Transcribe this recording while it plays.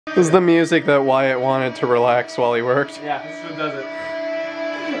This is the music that Wyatt wanted to relax while he worked. Yeah, this one does it.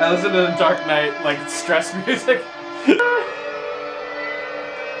 I listen to the Dark Knight, like, stress music.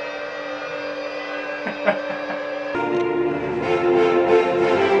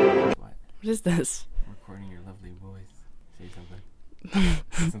 What is this? I'm recording your lovely voice. Say something.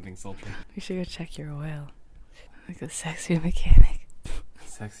 Say something sultry. We should go check your oil. Like a sexy mechanic.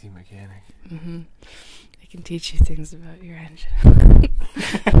 Sexy mechanic. Mm-hmm. I can teach you things about your engine.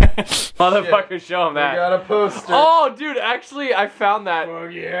 Motherfucker, show him that. We got a poster. Oh, dude, actually, I found that. Oh,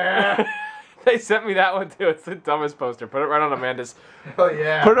 yeah. They sent me that one, too. It's the dumbest poster. Put it right on Amanda's. Oh,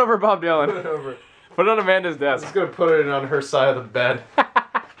 yeah. Put it over Bob Dylan. Put it over. Put it on Amanda's I'm desk. just gonna put it on her side of the bed.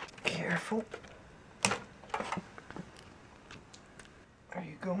 Careful. Are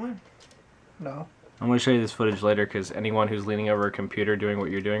you going? No. I'm going to show you this footage later because anyone who's leaning over a computer doing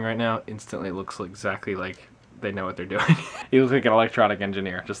what you're doing right now instantly looks exactly like they know what they're doing. You look like an electronic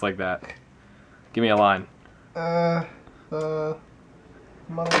engineer, just like that. Give me a line. The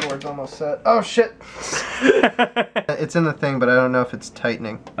motherboard's almost set. Oh, shit! It's in the thing, but I don't know if it's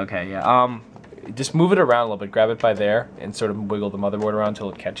tightening. Okay, yeah. Just move it around a little bit. Grab it by there and sort of wiggle the motherboard around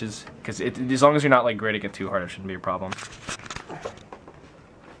until it catches. Because as long as you're not like grating it too hard, it shouldn't be a problem.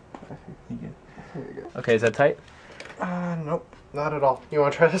 Here you go. Okay, is that tight? Nope. Not at all. You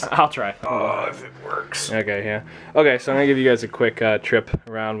want to try this? I'll try. Oh, if it works. Okay, yeah. Okay, so I'm going to give you guys a quick trip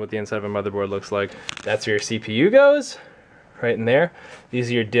around what the inside of a motherboard looks like. That's where your CPU goes, right in there. These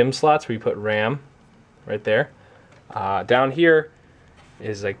are your DIMM slots where you put RAM, right there. Down here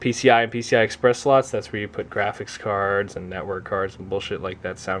is like PCI and PCI Express slots. That's where you put graphics cards and network cards and bullshit like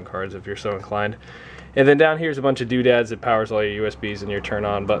that, sound cards if you're so inclined. And then down here is a bunch of doodads that powers all your USBs and your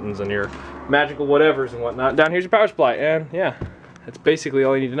turn-on buttons and your magical whatevers and whatnot. Down here's your power supply, and yeah, that's basically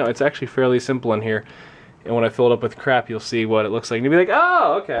all you need to know. It's actually fairly simple in here. And when I fill it up with crap, you'll see what it looks like. And you'll be like,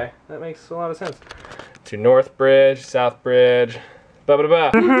 oh, okay, that makes a lot of sense. To North Bridge, South Bridge,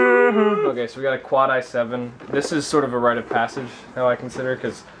 ba-ba-da-ba. Okay, so we got a quad i7. This is sort of a rite of passage, how I consider,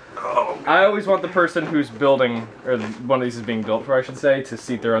 because I always want the person who's building, or one of these is being built for, I should say, to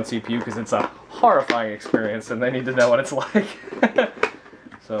seat their own CPU, because it's a horrifying experience, and they need to know what it's like.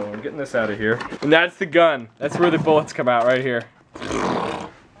 So I'm getting this out of here. And that's the gun. That's where the bullets come out, right here.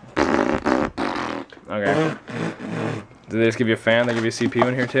 Okay. Did they just give you a fan? They give you a CPU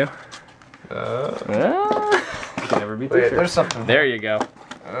in here, too? Can never be too sure. There's something. There you go.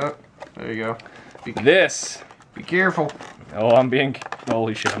 There you go. Be careful. Oh, I'm being...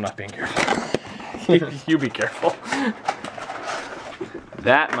 Holy shit, I'm not being careful. You be careful.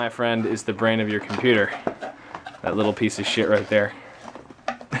 That, my friend, is the brain of your computer. That little piece of shit right there.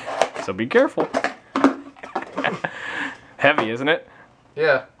 So be careful. Heavy, isn't it?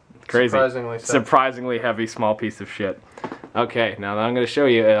 Yeah. Crazy. Surprisingly so. Surprisingly heavy, small piece of shit. Okay, now that I'm going to show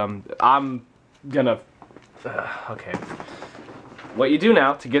you, I'm going to... okay. What you do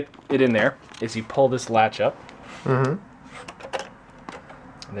now to get it in there is you pull this latch up. Mm-hmm.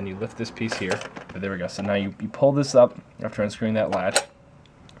 And then you lift this piece here. But there we go. So now you pull this up after unscrewing that latch.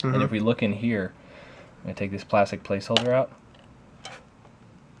 Mm-hmm. And if we look in here, I'm going to take this plastic placeholder out.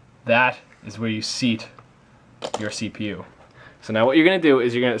 That is where you seat your CPU. So now what you're going to do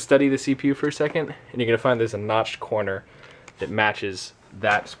is you're going to study the CPU for a second, and you're going to find there's a notched corner that matches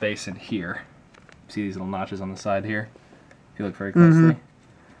that space in here. See these little notches on the side here? If you look very closely.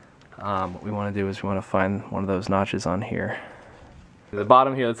 Mm-hmm. What we want to do is we want to find one of those notches on here. The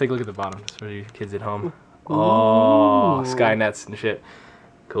bottom here, let's take a look at the bottom. That's for you kids at home. Ooh. Oh, Skynets and shit.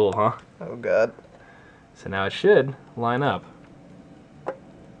 Cool, huh? Oh, God. So now it should line up.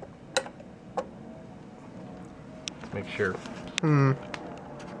 Let's make sure.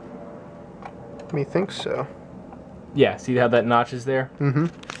 Me think so. Yeah, see how that notch is there? Mm-hmm.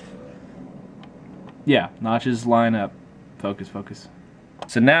 Yeah, notches line up. Focus, focus.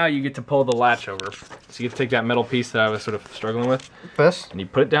 So now you get to pull the latch over. So you get to take that metal piece that I was sort of struggling with. This? And you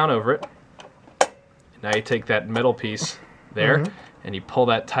put it down over it. And now you take that metal piece there, and you pull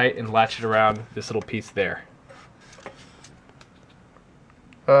that tight and latch it around this little piece there.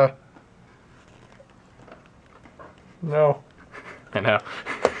 No. I know.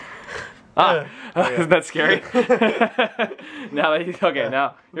 Isn't that scary? Now here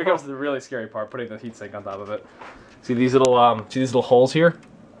comes the really scary part, putting the heatsink on top of it. See these little holes here?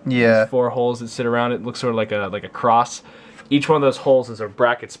 Yeah. These 4 holes that sit around it. Look sort of like a cross. Each one of those holes is a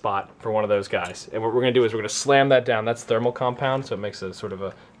bracket spot for one of those guys. And what we're going to do is we're going to slam that down. That's thermal compound, so it makes a sort of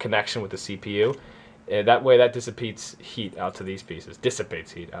a connection with the CPU. And that way that dissipates heat out to these pieces.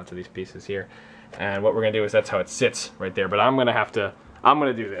 And what we're going to do is that's how it sits right there. But I'm going to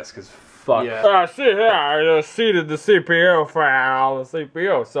do this because fuck. Yeah. See here, I just seated the CPU file, the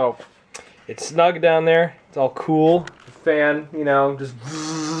CPU. So it's snug down there. It's all cool. The fan, you know, just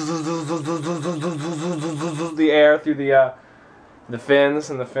the air through the fins,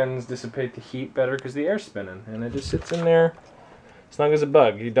 and the fins dissipate the heat better because the air's spinning, and it just sits in there snug as a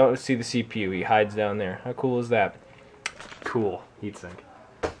bug. You don't see the CPU. He hides down there. How cool is that? Cool. Heatsink.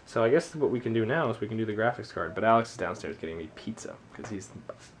 So I guess what we can do now is we can do the graphics card. But Alex is downstairs getting me pizza because he's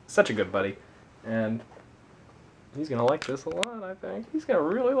such a good buddy, and he's gonna like this a lot. I think he's gonna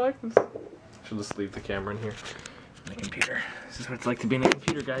really like this. Should just leave the camera in here. My computer. This is what it's like to be in a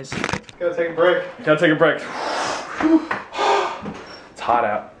computer, guys. Gotta take a break. Gotta take a break. It's hot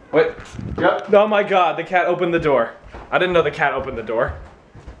out. Wait. Yep. Oh my God! The cat opened the door. I didn't know the cat opened the door.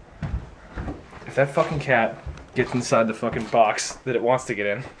 If that fucking cat gets inside the fucking box that it wants to get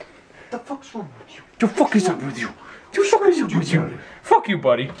in. The fuck's wrong with you? The fuck is up with you? The fuck is up with you? Fuck you,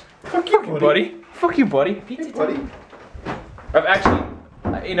 buddy. Fuck you, Buddy. Fuck you, buddy. Hey, buddy. I've actually,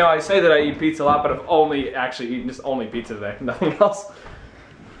 you know, I say that I eat pizza a lot, but I've only actually eaten just only pizza today. Nothing else.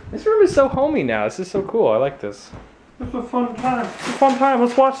 This room is so homey now. This is so cool. I like this. It's a fun time. It's a fun time.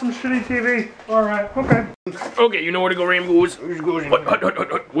 Let's watch some shitty TV. Alright, okay. Okay, you know where to go, Ram goes.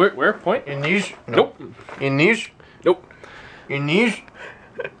 Where? Point? In these? Nope. In these? Nope. In these?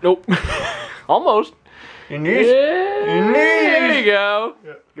 Nope. Almost. In these? Yeah, there you go.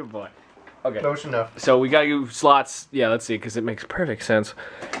 Yeah. Good boy. Okay. Close enough. So we got you slots. Yeah, let's see, because it makes perfect sense.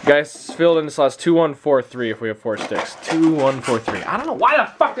 Guys, filled in the slots 2, 1, 4, 3 if we have 4 sticks. 2, 1, 4, 3. I don't know why the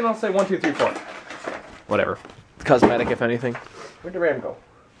fuck did I say 1, 2, 3, 4. Whatever. Cosmetic, if anything. Where'd the RAM go?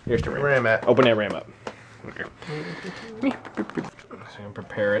 Here's the RAM. Where am I at? Open that RAM up. Okay. So I'm gonna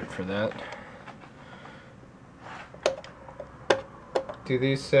prepare it for that. Do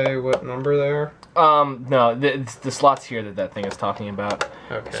these say what number they are? No, it's the slots here that thing is talking about.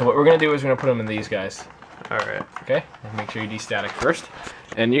 Okay. So what we're gonna do is we're gonna put them in these guys. Alright. Okay? And make sure you de-static first.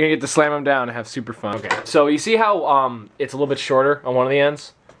 And you're gonna get to slam them down and have super fun. Okay. So you see how it's a little bit shorter on one of the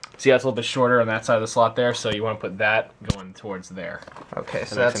ends? See how it's a little bit shorter on that side of the slot there? So you want to put that going towards there. Okay,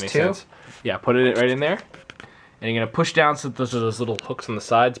 so That makes that's any 2? sense. Yeah, put it right in there. And you're gonna push down so that those little hooks on the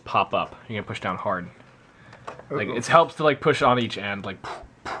sides pop up. You're gonna push down hard. Like it helps to like push on each end, like.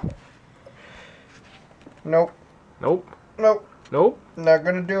 Nope. Nope. Nope. Nope. Not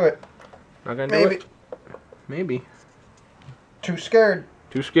gonna do it. Not gonna do Maybe. it. Maybe. Too scared.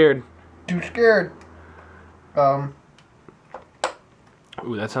 Too scared. Too scared.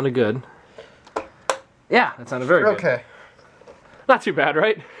 Ooh, that sounded good. Yeah, that sounded very good. Okay. Not too bad,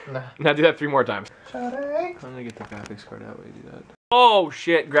 right? Nah. Now do that 3 more times. I'm gonna get the graphics card out while you do that. Oh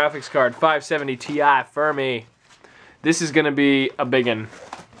shit, graphics card 570 Ti Fermi. This is gonna be a big one.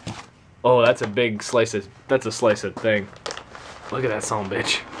 Oh, that's a big slice of, that's a slice of thing. Look at that son of a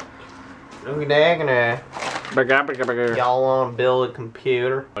bitch. Look at that. Y'all wanna build a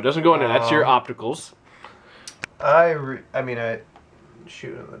computer? It doesn't go in there, that's your opticals. I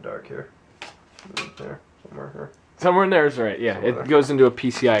shoot in the dark here. Right there. Somewhere here. Somewhere in there is right, yeah. It goes into a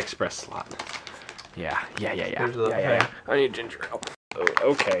PCI Express slot. Yeah. There's the Yeah. I need ginger help. Oh,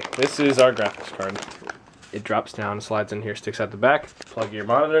 okay, this is our graphics card. It drops down, slides in here, sticks out the back. Plug your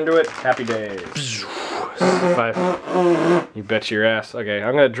monitor into it. Happy days. 65. You bet your ass. Okay,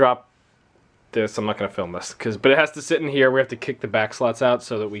 I'm gonna drop this. I'm not gonna film this, but it has to sit in here. We have to kick the back slots out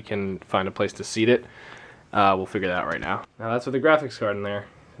so that we can find a place to seat it. We'll figure that out right now. Now that's with the graphics card in there.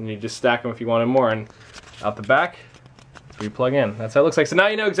 And you just stack them if you wanted more. And out the back, you plug in. That's how it looks like. So now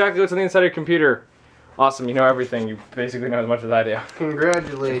you know exactly what's on the inside of your computer. Awesome, you know everything. You basically know as much as I do.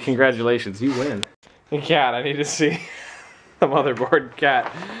 Congratulations. Congratulations, you win. And cat, I need to see the motherboard. Cat,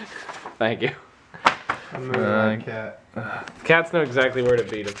 thank you. Cat. Cats know exactly where to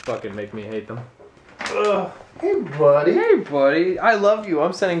be to fucking make me hate them. Ugh. Hey, buddy. Hey, buddy. I love you.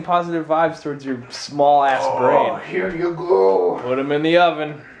 I'm sending positive vibes towards your small-ass brain. Here you go. Put them in the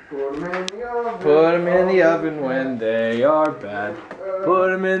oven. Put them in the oven. Put them in the oven when they are bad.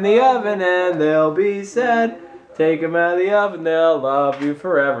 Put them in the oven and they'll be sad. Take them out of the oven, they'll love you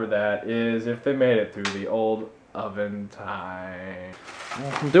forever. That is, if they made it through the old oven time.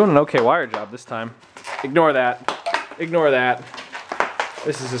 I'm doing an okay wire job this time. Ignore that. Ignore that.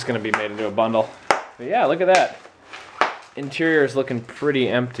 This is just going to be made into a bundle. But yeah, look at that. Interior is looking pretty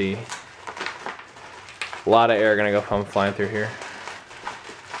empty. A lot of air going to go come flying through here.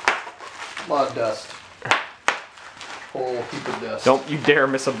 A lot of dust. Whole heap of dust. Don't you dare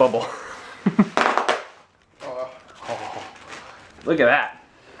miss a bubble. Look at that.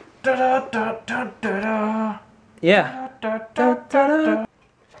 Da, da, da, da, da, da. Yeah. Da, da, da, da.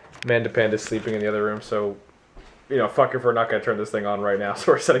 Amanda Panda's sleeping in the other room, so you know, fuck if we're not gonna turn this thing on right now.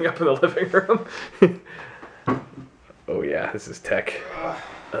 So we're setting up in the living room. Oh yeah, this is tech.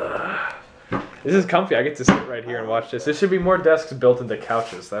 This is comfy. I get to sit right here and watch this. There should be more desks built into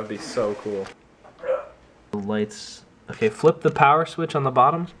couches. That'd be so cool. Lights. Okay, flip the power switch on the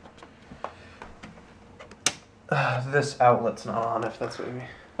bottom. This outlet's not on, if that's what you mean.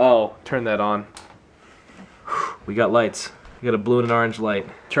 Oh, turn that on. We got lights. We got a blue and an orange light.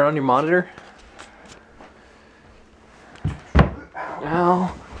 Turn on your monitor.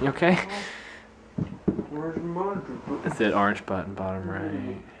 Ow. You okay? Where's the monitor? That's the orange button, bottom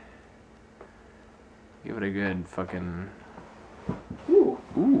right. Give it a good fucking... Ooh.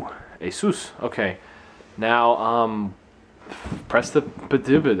 Asus. Okay. Now, press the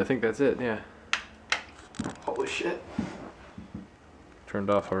I think that's it, yeah. Holy shit. Turned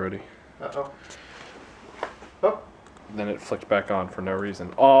off already. Uh-oh. Oh. Then it flicked back on for no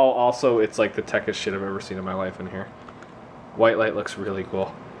reason. Oh, also, it's like the techest shit I've ever seen in my life in here. White light looks really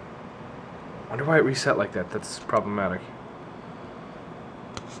cool. Wonder why it reset like that. That's problematic.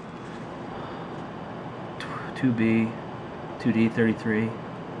 2B, 2D, 33,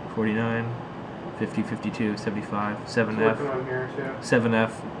 49, 50, 52, 75, 7F. On here too.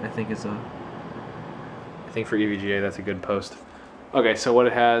 7F, I think is a... I think for EVGA that's a good post. Okay, so what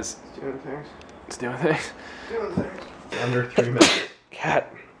it has... It's doing things. It's doing things. Doing things. Under 3 minutes.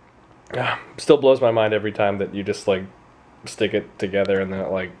 Cat. Still blows my mind every time that you just like stick it together and then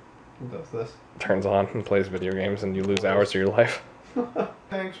it like does this. Turns on and plays video games and you lose hours of your life.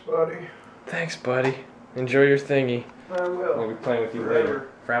 Thanks, buddy. Thanks, buddy. Enjoy your thingy. I will. I'll be playing with you later.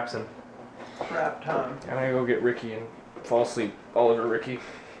 Frapsin. Frap time. And I go get Ricky and fall asleep all over Ricky.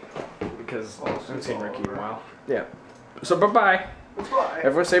 Because I haven't seen Ricky in a while. Yeah. So bye-bye. Bye-bye.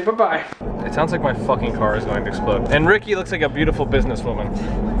 Everyone say bye-bye. It sounds like my fucking car is going to explode. And Ricky looks like a beautiful businesswoman.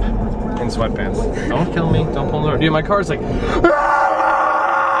 In sweatpants. Don't kill me. Don't pull the door. Dude, my car's like...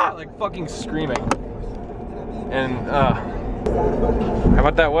 like fucking screaming. And, how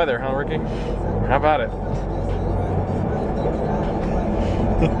about that weather, huh, Ricky? How about it?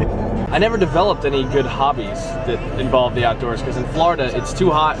 I never developed any good hobbies that involve the outdoors because in Florida it's too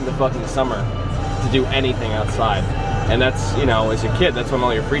hot in the fucking summer to do anything outside. And that's, you know, as a kid, that's when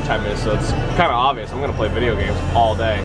all your free time is, so it's kind of obvious. I'm gonna play video games all day.